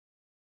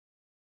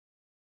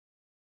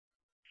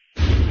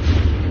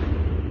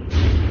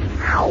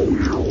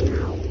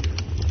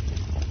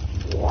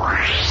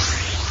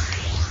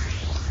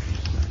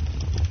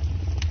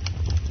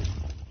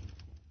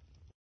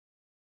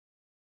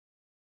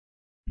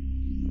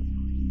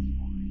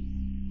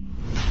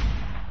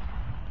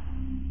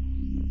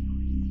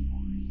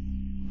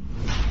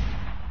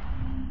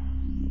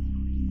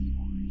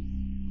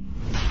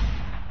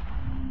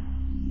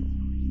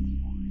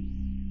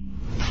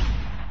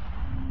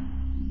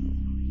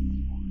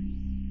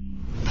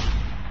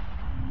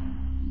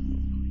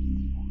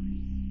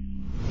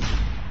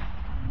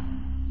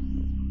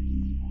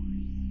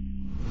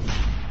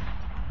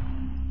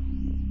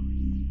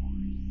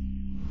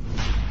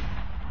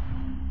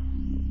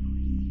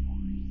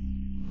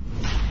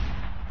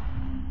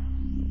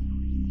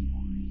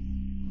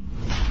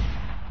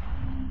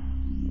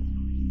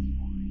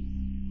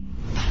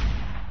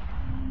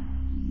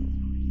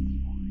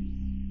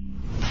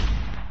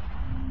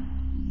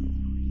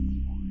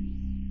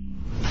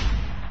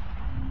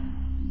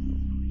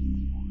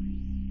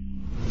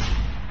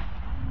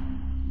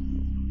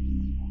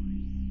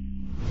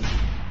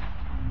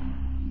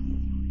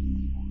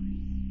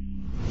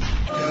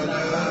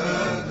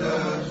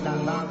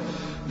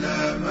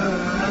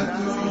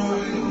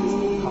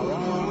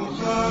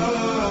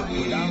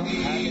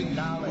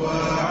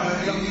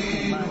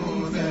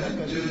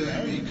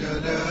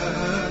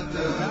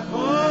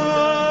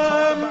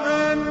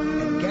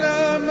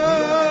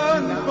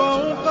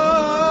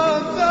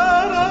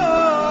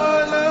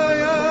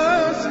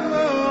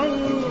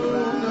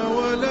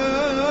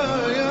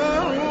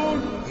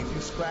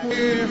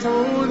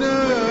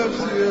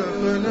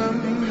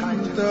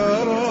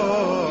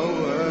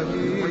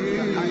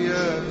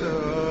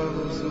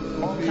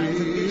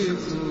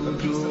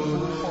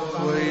سجود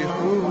ويح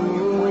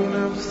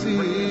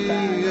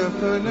نفسي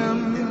فلم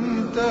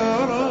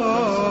ترى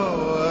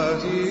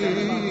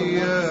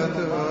وهي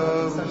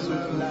ترسف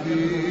في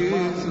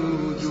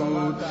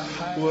سجود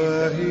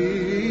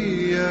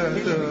وهي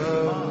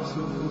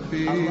ترسف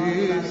في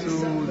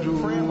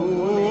سجود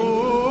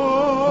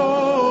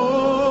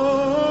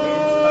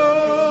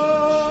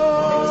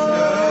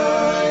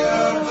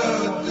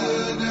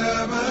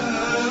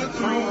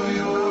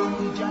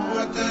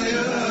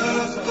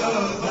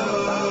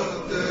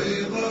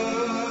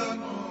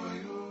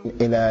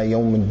إلى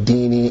يوم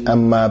الدين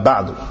أما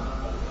بعد.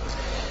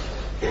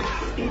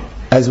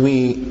 As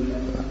we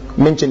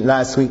mentioned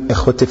last week,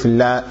 ikhwati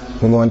fillah,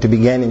 we're going to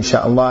begin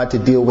inshallah to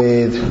deal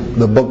with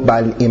the book by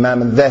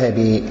Imam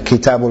al-Dhahabi,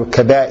 Kitab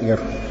al-Kaba'ir,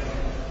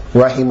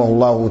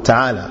 rahimahullah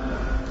ta'ala.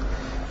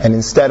 And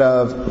instead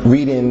of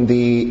reading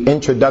the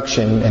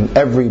introduction, and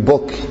every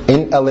book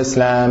in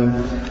Al-Islam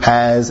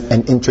has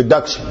an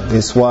introduction.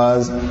 This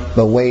was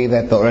the way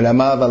that the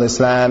ulama of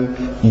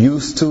Al-Islam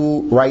used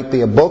to write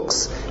their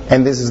books,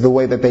 and this is the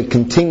way that they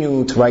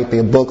continue to write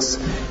their books,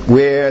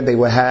 where they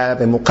will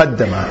have a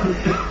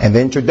muqaddamah. And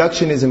the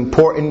introduction is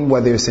important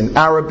whether it's in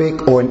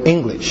Arabic or in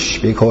English,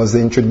 because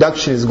the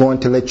introduction is going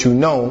to let you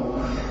know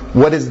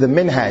what is the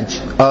minhaj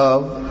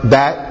of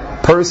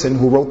that person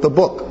who wrote the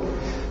book.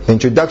 The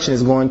introduction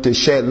is going to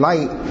shed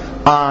light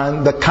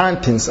on the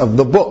contents of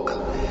the book.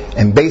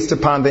 And based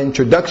upon the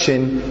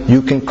introduction,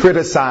 you can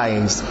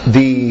criticize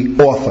the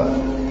author.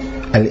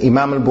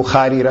 Al-Imam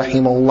al-Bukhari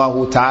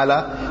rahimahullah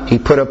ta'ala, he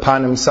put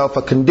upon himself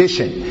a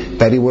condition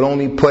that he would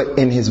only put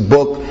in his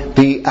book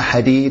the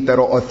ahadith that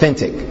are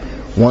authentic.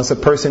 Once a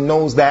person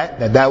knows that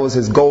was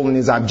his goal and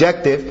his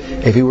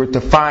objective, if he were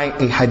to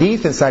find a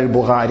hadith inside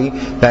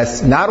al-Bukhari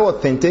that's not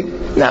authentic,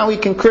 now he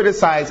can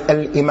criticize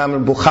al-Imam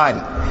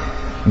al-Bukhari.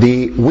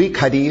 The weak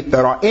hadith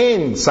that are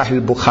in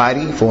Sahih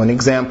al-Bukhari, for an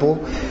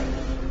example,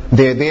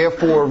 they're there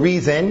for a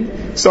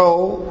reason,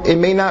 so it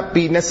may not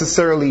be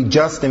necessarily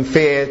just and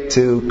fair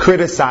to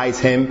criticize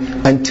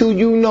him until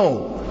you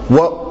know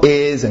what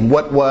is and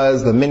what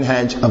was the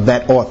minhaj of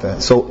that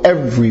author. So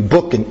every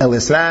book in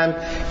Al-Islam,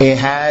 it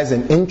has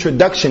an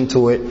introduction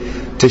to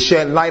it to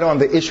shed light on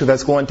the issue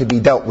that's going to be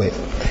dealt with.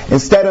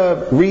 Instead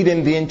of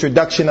reading the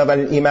introduction of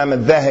Al-Imam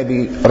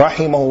al-Dhahabi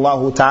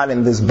rahimahullah ta'ala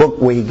in this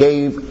book, where he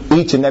gave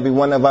each and every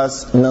one of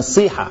us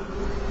nasiha,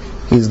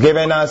 he's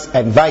given us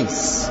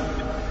advice,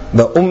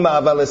 the Ummah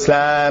of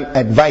Al-Islam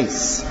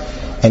advice,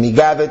 and he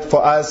gathered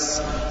for us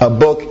a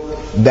book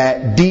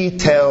that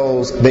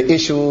details the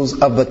issues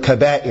of the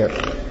kaba'ir.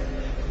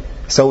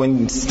 So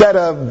instead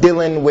of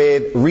dealing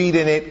with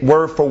reading it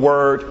word for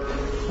word,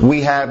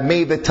 we have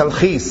made the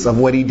talkhis of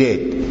what he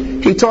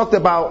did. He talked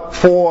about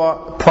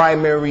 4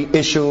 primary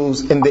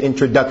issues in the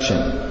introduction.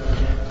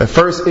 The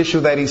first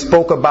issue that he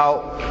spoke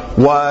about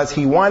was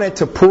he wanted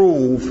to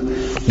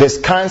prove this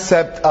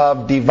concept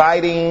of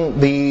dividing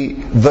the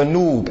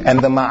dhunub and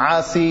the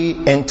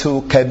ma'asi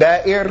into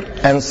kaba'ir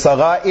and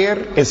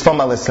sagha'ir is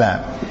from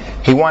al-Islam.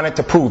 He wanted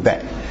to prove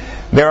that.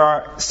 There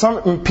are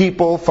some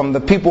people from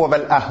the people of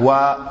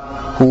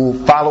al-Ahwa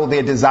who follow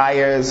their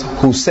desires,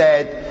 who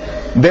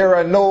said there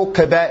are no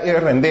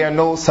kaba'ir and there are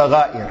no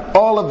sagha'ir.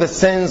 All of the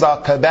sins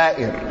are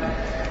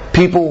kaba'ir.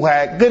 People who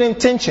had good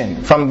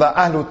intention from the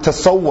Ahlul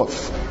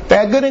Tasawwuf, they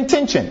had good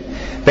intention.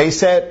 They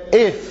said,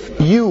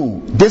 if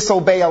you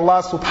disobey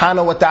Allah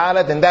subhanahu wa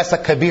ta'ala, then that's a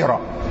kabira.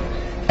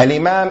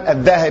 Al-Imam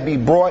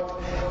al-Dhahabi brought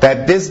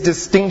that this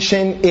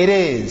distinction, it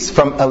is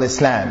from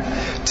al-Islam.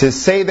 To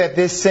say that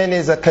this sin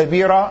is a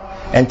kabira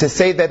and to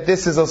say that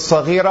this is a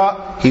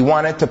saghira, he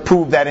wanted to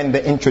prove that in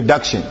the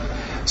introduction.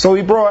 So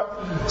he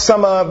brought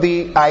some of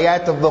the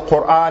ayat of the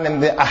Quran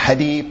and the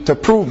ahadith to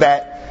prove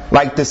that,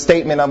 like the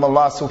statement of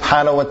Allah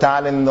subhanahu wa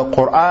ta'ala in the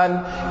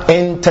Quran,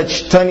 إِن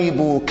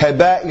تَجْتَنِبُوا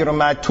كَبَائِرَ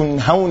مَا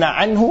تُنْهَوْنَ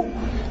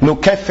عَنْهُ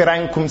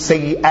نُكَفِّرْ عَنْكُمْ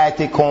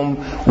سَيِّئَاتِكُمْ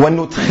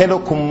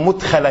وَنُدْخِلُكُمْ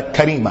مُدْخَلًا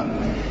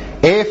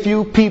كَرِيمًا. If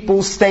you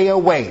people stay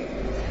away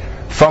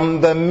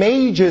from the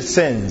major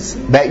sins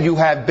that you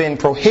have been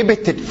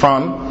prohibited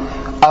from,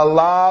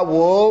 Allah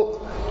will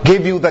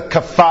give you the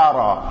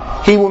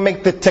kafara. He will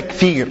make the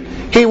takfir.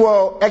 He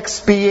will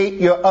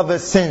expiate your other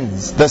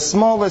sins. The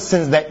smaller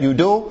sins that you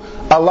do,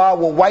 Allah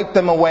will wipe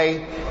them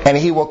away, and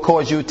He will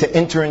cause you to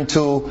enter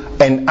into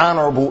an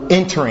honorable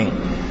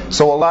entering.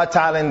 So Allah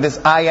Ta'ala in this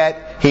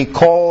ayat, He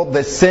called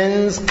the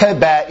sins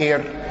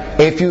kaba'ir.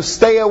 If you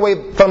stay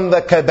away from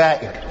the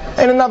kaba'ir.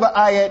 In another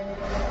ayat,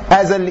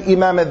 as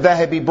Imam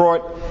al-Dhahabi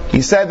brought,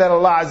 he said that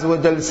Allah Azza wa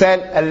Jalla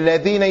said,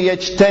 الَّذِينَ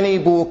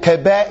يَجْتَنِبُوا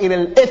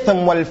كَبَائِرَ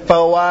الْإِثْمِ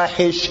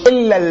وَالْفَوَاحِشِ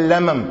إِلَّا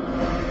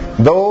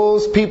اللَّمَمِ.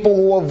 Those people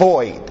who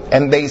avoid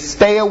and they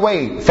stay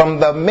away from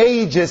the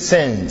major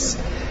sins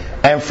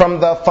and from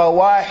the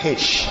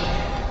fawahish,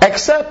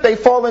 except they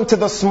fall into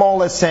the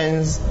smaller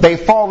sins, they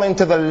fall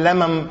into the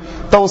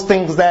lamam, those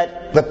things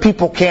that the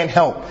people can't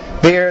help.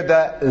 They're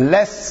the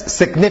less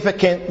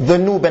significant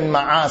dhunub and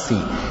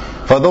ma'asi.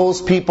 For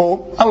those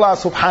people, Allah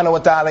subhanahu wa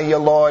ta'ala, your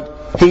Lord,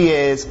 He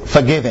is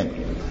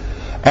forgiven.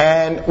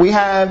 And we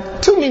have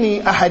too many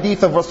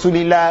ahadith of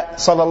Rasulullah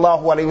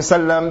sallallahu alayhi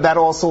wasallam that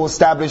also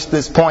establish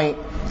this point,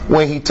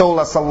 where he told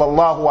us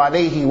sallallahu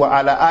alayhi wa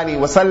ala alihi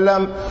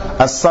wasallam,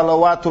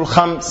 as-salawatul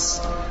khams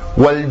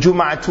wal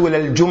jum'atu ila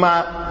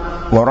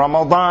al-jum'ah wa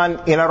ramadan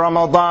ila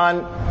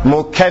ramadan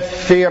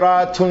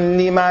mukaffiratun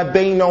lima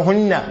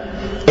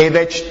baynahunna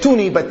idha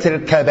ijtunibat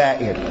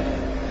al-kaba'ir.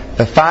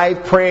 The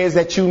 5 prayers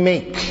that you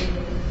make,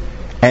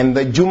 and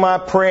the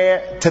Jummah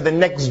prayer to the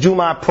next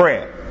Jummah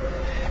prayer,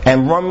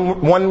 and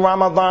one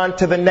Ramadan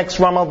to the next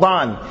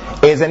Ramadan,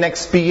 is an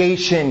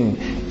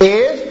expiation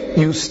if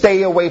you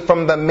stay away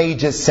from the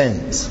major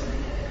sins.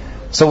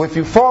 So if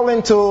you fall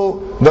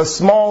into the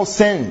small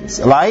sins,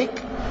 like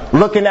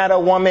looking at a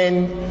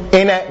woman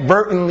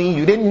inadvertently,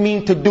 you didn't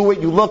mean to do it,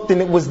 you looked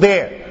and it was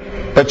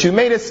there, but you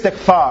made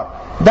istighfar,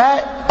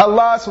 that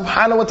Allah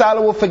subhanahu wa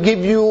ta'ala will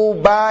forgive you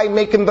by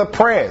making the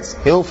prayers.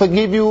 He'll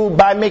forgive you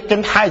by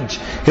making hajj.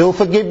 He'll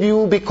forgive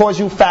you because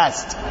you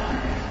fast.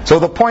 So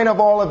the point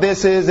of all of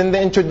this is, in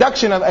the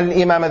introduction of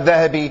Al-Imam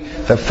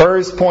Al-Dhahabi, the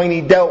first point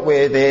he dealt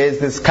with is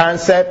this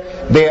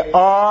concept: there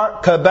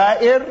are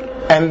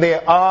kaba'ir and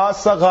there are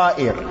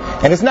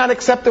sagha'ir. And it's not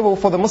acceptable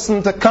for the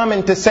Muslim to come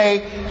and to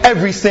say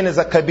every sin is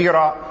a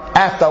kabira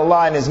after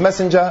Allah and His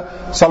Messenger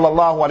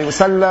sallallahu alaihi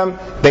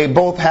wasallam. They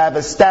both have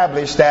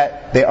established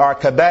that there are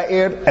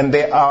kaba'ir and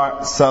there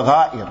are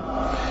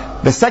sagha'ir.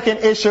 The second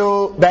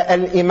issue that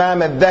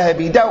Al-Imam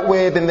Al-Dhahabi dealt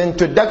with in the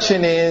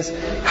introduction is,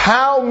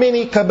 how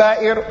many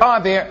kaba'ir are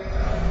there?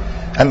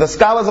 And the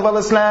scholars of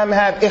Al-Islam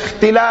have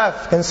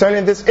ikhtilaf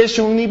concerning this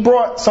issue, and he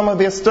brought some of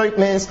their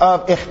statements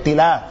of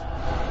ikhtilaf.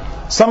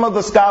 Some of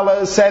the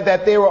scholars said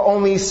that there were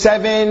only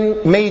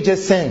 7 major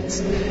sins,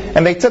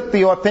 and they took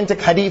the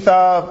authentic hadith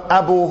of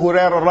Abu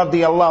Hurairah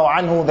radiyallahu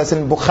anhu, that's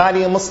in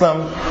Bukhari and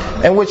Muslim,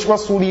 in which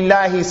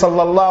Rasulullah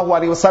sallallahu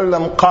alaihi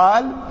wasallam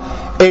قال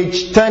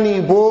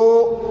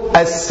اجتنبوا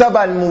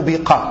السبع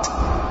الموبقات.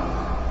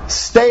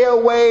 Stay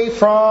away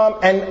from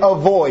and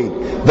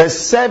avoid the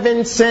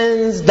 7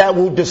 sins that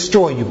will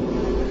destroy you.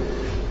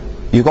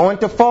 You're going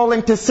to fall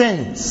into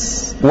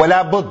sins,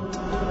 wala bud.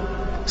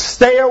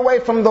 Stay away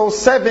from those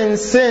 7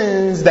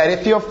 sins that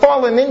if you're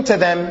falling into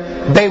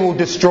them, they will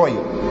destroy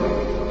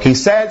you. He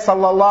said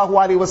sallallahu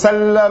alaihi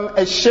wasallam,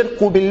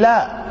 ash-shirku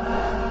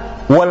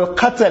billah wal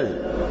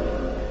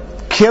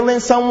qatl, killing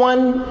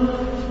someone,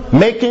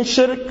 making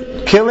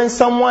shirk, killing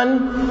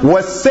someone,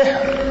 was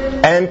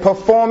sihr, and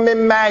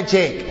performing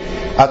magic,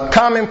 a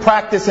common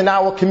practice in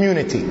our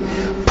community.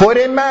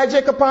 Putting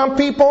magic upon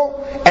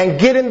people and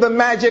getting the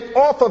magic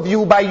off of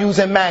you by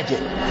using magic.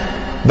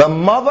 The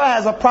mother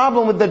has a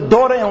problem with the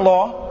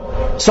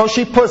daughter-in-law, so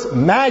she puts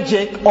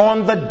magic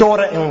on the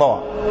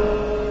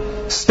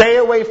daughter-in-law. Stay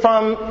away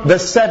from the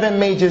 7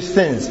 major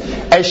sins: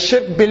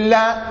 ash-shirk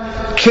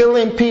billah,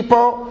 killing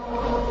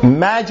people,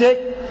 magic,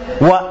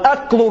 wa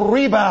aklu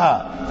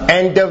riba,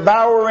 and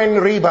devouring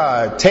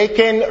riba,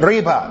 taking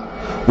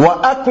riba,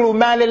 wa aklu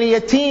mal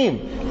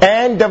al-yatim,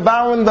 and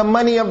devouring the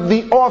money of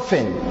the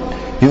orphan.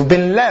 You've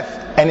been left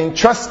and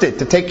entrusted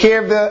to take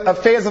care of the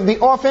affairs of the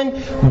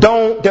orphan.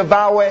 Don't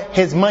devour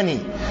his money.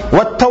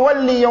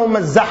 وَالتَّوَلِّي يَوْمَ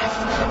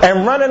الزَّحْفِ,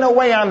 and running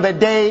away on the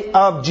day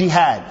of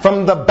jihad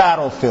from the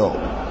battlefield.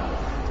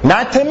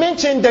 Not to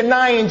mention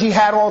denying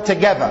jihad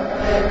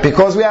altogether,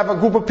 because we have a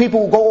group of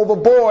people who go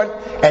overboard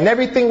and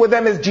everything with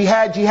them is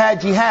jihad,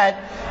 jihad, jihad.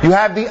 You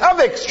have the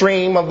other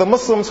extreme of the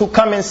Muslims who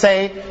come and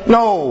say,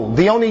 no,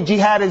 the only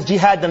jihad is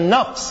jihad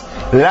an-nafs.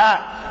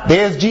 La,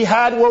 there's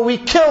jihad where we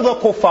kill the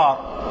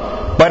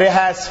kuffar, but it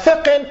has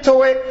fiqh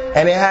to it,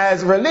 and it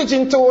has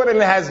religion to it, and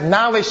it has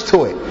knowledge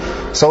to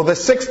it. So the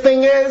 6th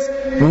thing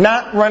is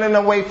not running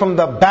away from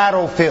the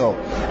battlefield.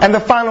 And the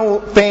final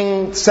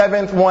thing,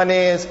 7th one,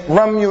 is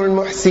ramyul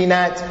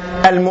muhsinat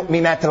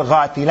al-mu'minat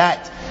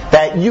al-ghafilat,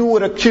 that you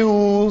would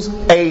accuse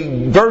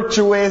a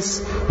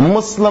virtuous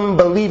Muslim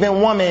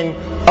believing woman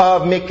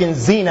of making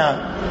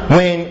zina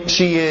when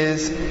she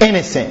is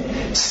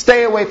innocent.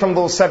 Stay away from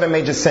those 7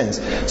 major sins.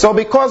 So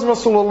because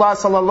Rasulullah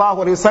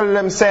sallallahu alaihi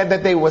wasallam said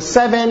that they were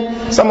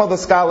 7, some of the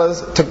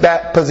scholars took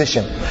that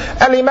position.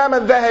 Al-Imam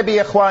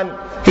Al-Dhahabi,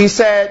 ikhwan, he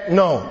said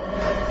no.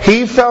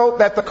 He felt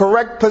that the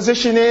correct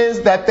position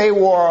is that they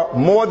were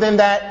more than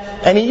that,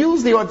 and he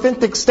used the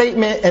authentic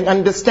statement and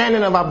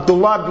understanding of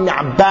Abdullah ibn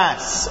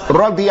Abbas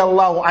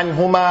radiyallahu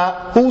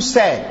anhuma, who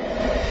said,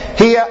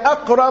 هي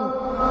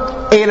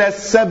أقرب إلى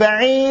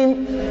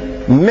السبعين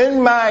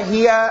مما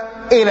هي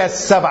إلى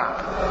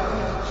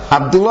السبع.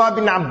 Abdullah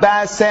ibn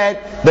Abbas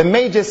said the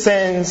major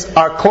sins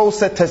are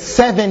closer to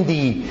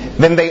 70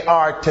 than they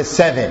are to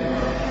 7.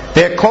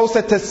 They're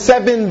closer to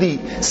 70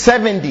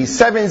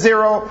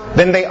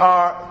 than they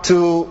are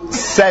to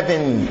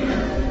 7.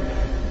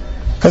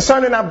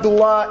 Concerning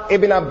Abdullah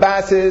ibn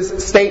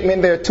Abbas's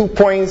statement, there are 2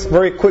 points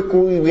very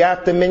quickly we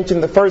have to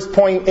mention. The first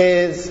point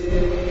is,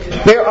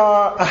 there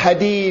are a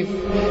hadith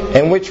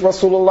in which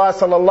Rasulullah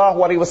sallallahu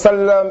alaihi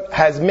wasallam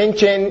has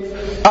mentioned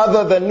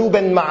other than nub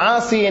and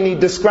ma'asi, and he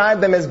described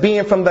them as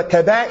being from the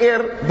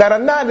kaba'ir that are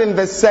not in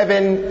the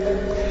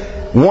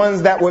 7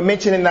 ones that were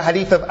mentioned in the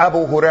hadith of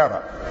Abu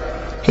Hurairah.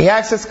 he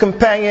asked his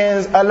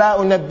companions, Ala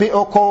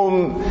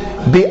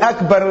unabbi'ukum bi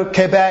akbar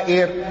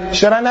al-kaba'ir.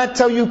 Should I not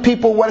tell you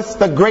people what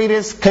the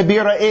greatest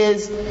kabira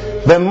is?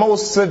 The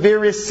most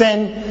severest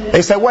sin?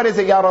 They said, what is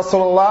it, Ya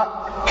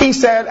Rasulullah? He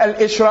said,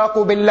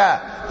 al-ishraku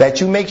billah,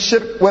 that you make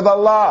shirk with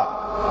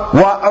Allah.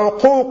 Wa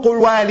uququl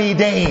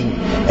walidain,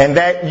 and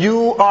that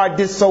you are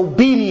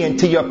disobedient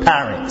to your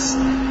parents.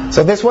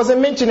 So this wasn't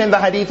mentioned in the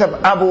hadith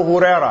of Abu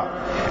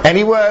Huraira. And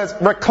he was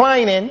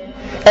reclining,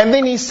 and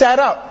then he sat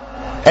up.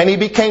 And he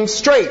became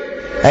straight.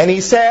 And he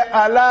said,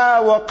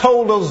 Allah wa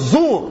qawlu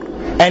zur.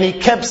 And he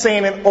kept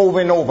saying it over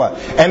and over.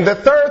 And the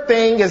third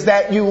thing is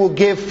that you will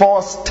give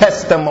false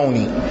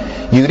testimony.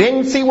 You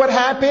didn't see what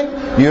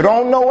happened. You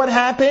don't know what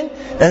happened.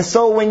 And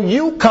so when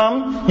you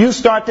come, you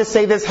start to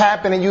say this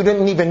happened and you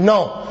didn't even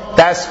know.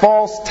 That's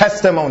false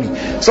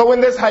testimony. So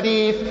in this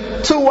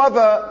hadith, two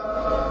other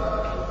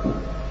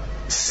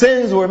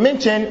sins were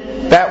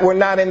mentioned that were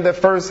not in the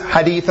first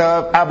hadith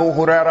of Abu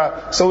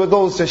Huraira. So it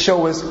goes to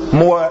show us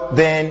more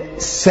than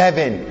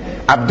 7.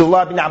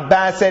 Abdullah bin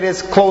Abbas said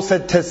it's closer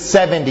to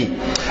 70.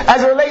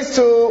 As it relates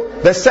to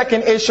the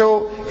second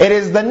issue, it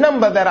is the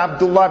number that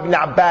Abdullah bin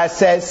Abbas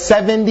says,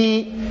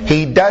 70.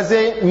 He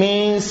doesn't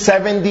mean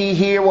 70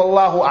 here,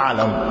 wallahu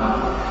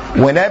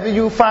a'lam. Whenever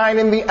you find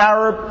in the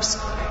Arabs,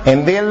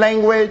 in their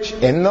language,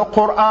 in the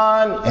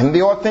Quran, in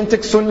the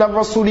authentic Sunnah of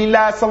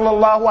Rasulullah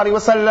sallallahu alaihi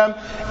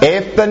wasallam,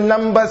 if the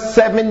number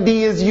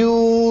 70 is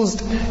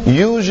used,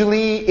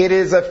 usually it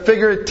is a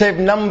figurative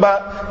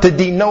number to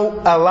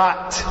denote a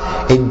lot.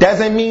 It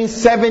doesn't mean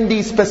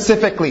 70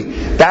 specifically.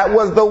 That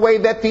was the way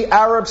that the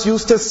Arabs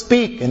used to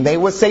speak, and they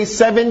would say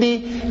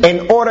 70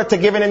 in order to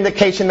give an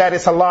indication that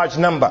it's a large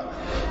number.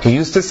 He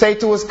used to say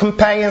to his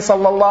companion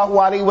sallallahu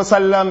alaihi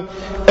wasallam,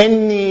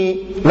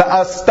 "Inni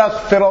la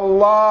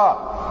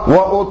astaghfirullah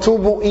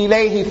وَأُتُوبُ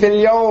إِلَيْهِ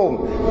فِي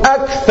الْيَوْمِ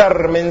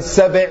أَكْثَرْ مِنْ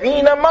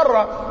 70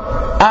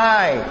 مرة."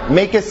 I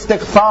make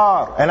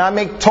istighfar and I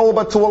make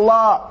tawbah to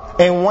Allah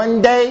in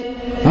one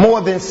day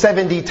more than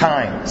 70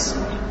 times.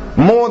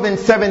 More than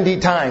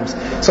 70 times.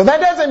 So that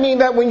doesn't mean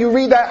that when you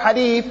read that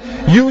hadith,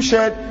 you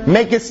should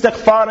make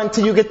istighfar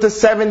until you get to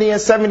 70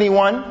 and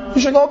 71.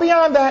 You should go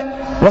beyond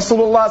that.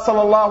 Rasulullah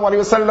sallallahu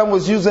alaihi wasallam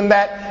was using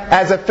that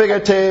as a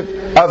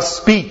figurative of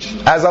speech.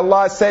 As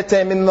Allah said to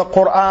him in the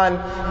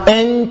Quran,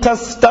 إِن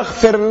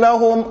تَسْتَغْفِرْ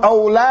لَهُمْ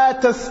أَوْ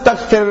لَا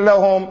تَسْتَغْفِرْ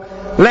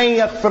لَهُمْ لَنْ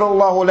يَغْفِرَ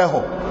اللَّهُ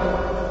لَهُمْ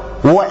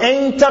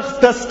وَإِن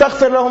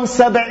تَسْتَغْفِرْ لَهُمْ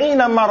 70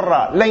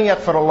 مرة لَنْ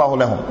يَغْفِرَ اللَّهُ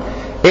لَهُمْ.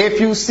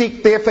 If you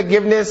seek their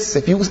forgiveness,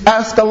 if you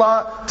ask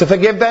Allah to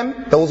forgive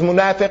them, those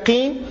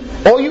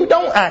munafiqeen, or you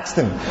don't ask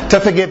them to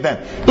forgive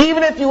them,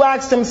 even if you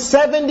ask them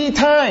 70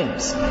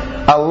 times,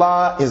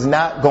 Allah is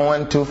not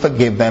going to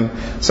forgive them.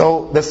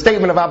 So the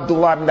statement of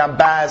Abdullah ibn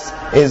Abbas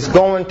is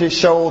going to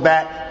show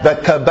that the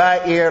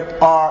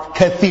kaba'ir are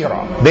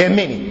kathira. There are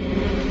many.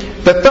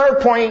 The third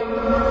point,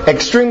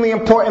 extremely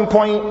important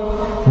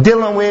point,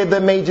 dealing with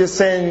the major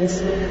sins,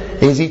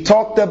 is he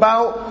talked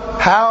about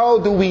how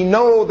do we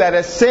know that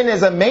a sin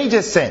is a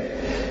major sin?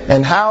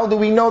 And how do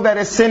we know that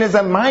a sin is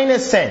a minor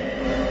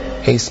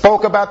sin? He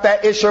spoke about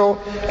that issue,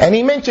 and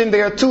he mentioned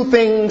there are two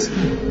things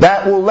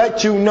that will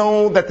let you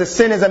know that the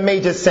sin is a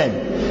major sin.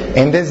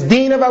 In this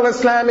deen of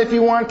al-Islam, if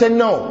you want to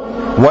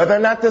know whether or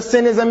not the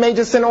sin is a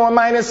major sin or a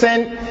minor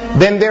sin,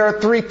 then there are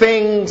three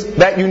things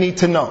that you need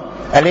to know.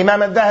 And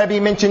Imam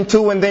al-Dhahabi mentioned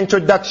two in the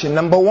introduction.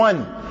 Number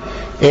one,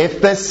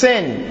 if the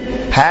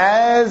sin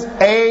has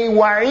a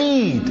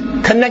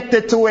wa'id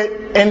connected to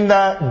it in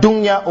the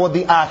dunya or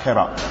the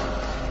akhirah.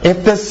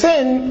 If the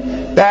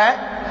sin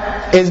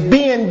that is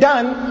being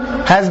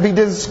done has been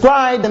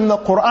described in the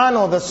Quran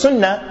or the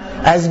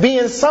Sunnah as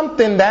being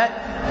something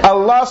that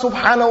Allah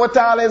subhanahu wa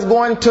ta'ala is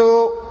going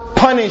to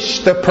punish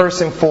the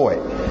person for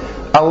it.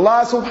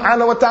 Allah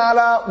subhanahu wa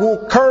ta'ala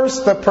will curse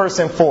the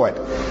person for it.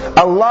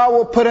 Allah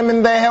will put him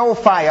in the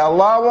hellfire.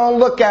 Allah won't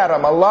look at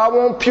them. Allah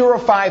won't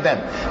purify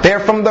them. They're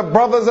from the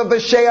brothers of the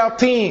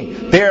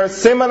shayateen. They're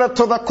similar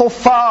to the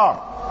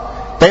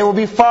kuffar. They will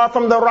be far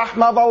from the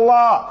rahmah of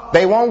Allah.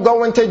 They won't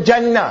go into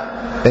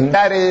Jannah. Then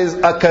that is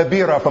a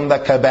kabira from the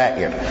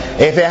kaba'ir.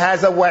 If it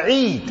has a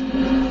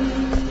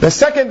wa'id. The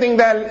second thing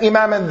that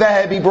Imam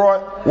al-Dhahabi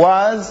brought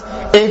was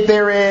if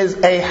there is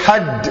a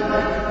had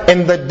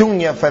in the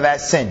dunya for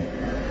that sin.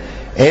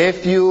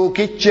 If you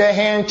get your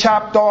hand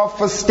chopped off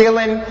for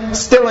stealing,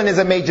 stealing is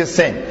a major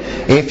sin.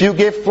 If you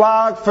get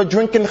flogged for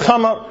drinking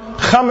khamr,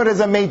 khamr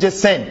is a major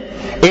sin.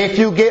 If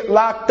you get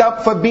locked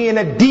up for being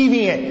a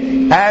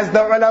deviant, as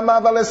the ulama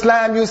of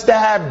al-Islam used to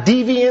have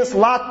deviants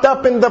locked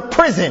up in the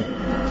prison,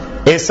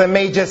 it's a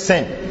major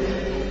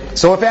sin.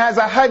 So if it has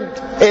a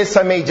had, it's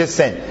a major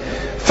sin.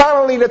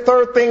 Finally, the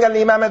third thing,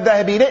 Imam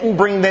al-Dhahabi didn't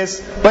bring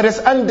this, but it's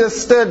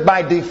understood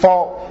by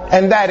default,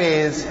 and that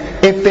is,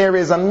 if there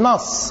is a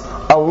nas,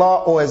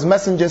 Allah or His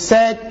Messenger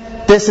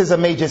said, this is a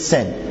major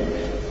sin.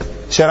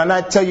 Should I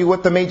not tell you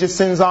what the major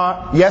sins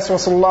are? Yes,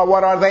 Rasulullah,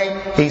 what are they?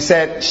 He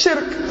said,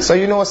 shirk. So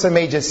you know it's a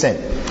major sin.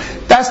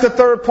 That's the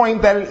third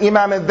point that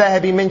Imam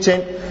al-Dhahabi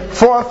mentioned.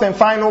 Fourth and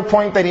final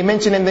point that he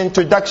mentioned in the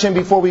introduction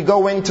before we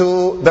go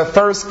into the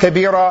first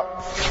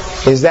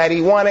kabira is that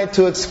he wanted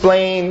to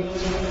explain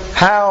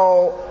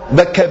how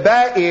the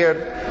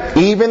kaba'ir,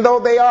 even though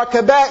they are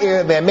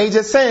kaba'ir, they're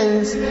major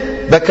sins,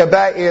 the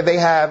kaba'ir, they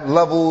have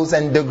levels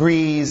and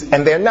degrees,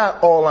 and they're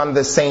not all on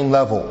the same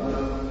level.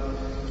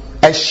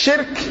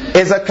 Shirk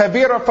is a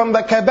kabira from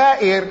the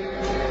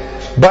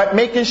kaba'ir, but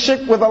making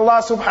shirk with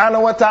Allah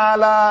subhanahu wa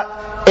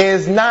ta'ala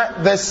is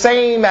not the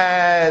same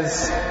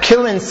as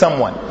killing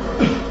someone.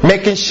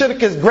 Making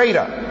shirk is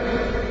greater.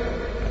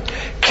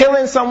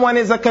 Killing someone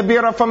is a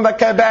kabira from the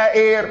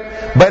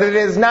kaba'ir, but it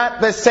is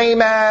not the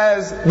same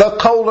as the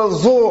qawl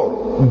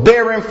al-zur,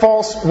 bearing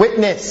false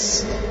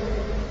witness.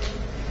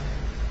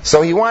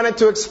 So he wanted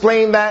to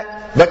explain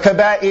that the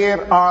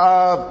kaba'ir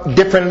are of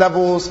different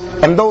levels,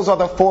 and those are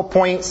the 4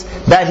 points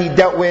that he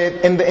dealt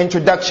with in the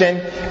introduction.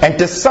 And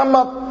to sum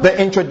up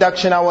the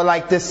introduction, I would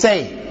like to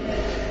say,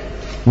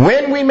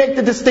 when we make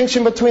the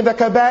distinction between the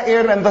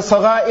kaba'ir and the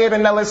sagha'ir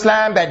in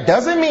al-Islam, that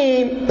doesn't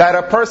mean that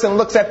a person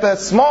looks at the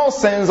small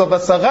sins of the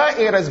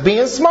sagha'ir as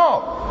being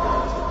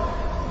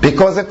small.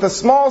 Because if the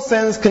small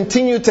sins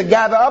continue to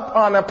gather up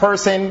on a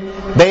person,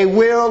 they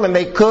will and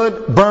they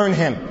could burn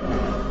him.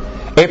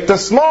 If the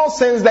small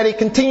sins that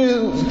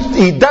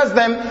he does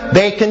them,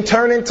 they can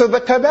turn into the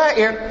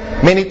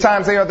kaba'ir. Many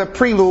times they are the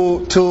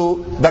prelude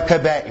to the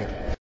kaba'ir.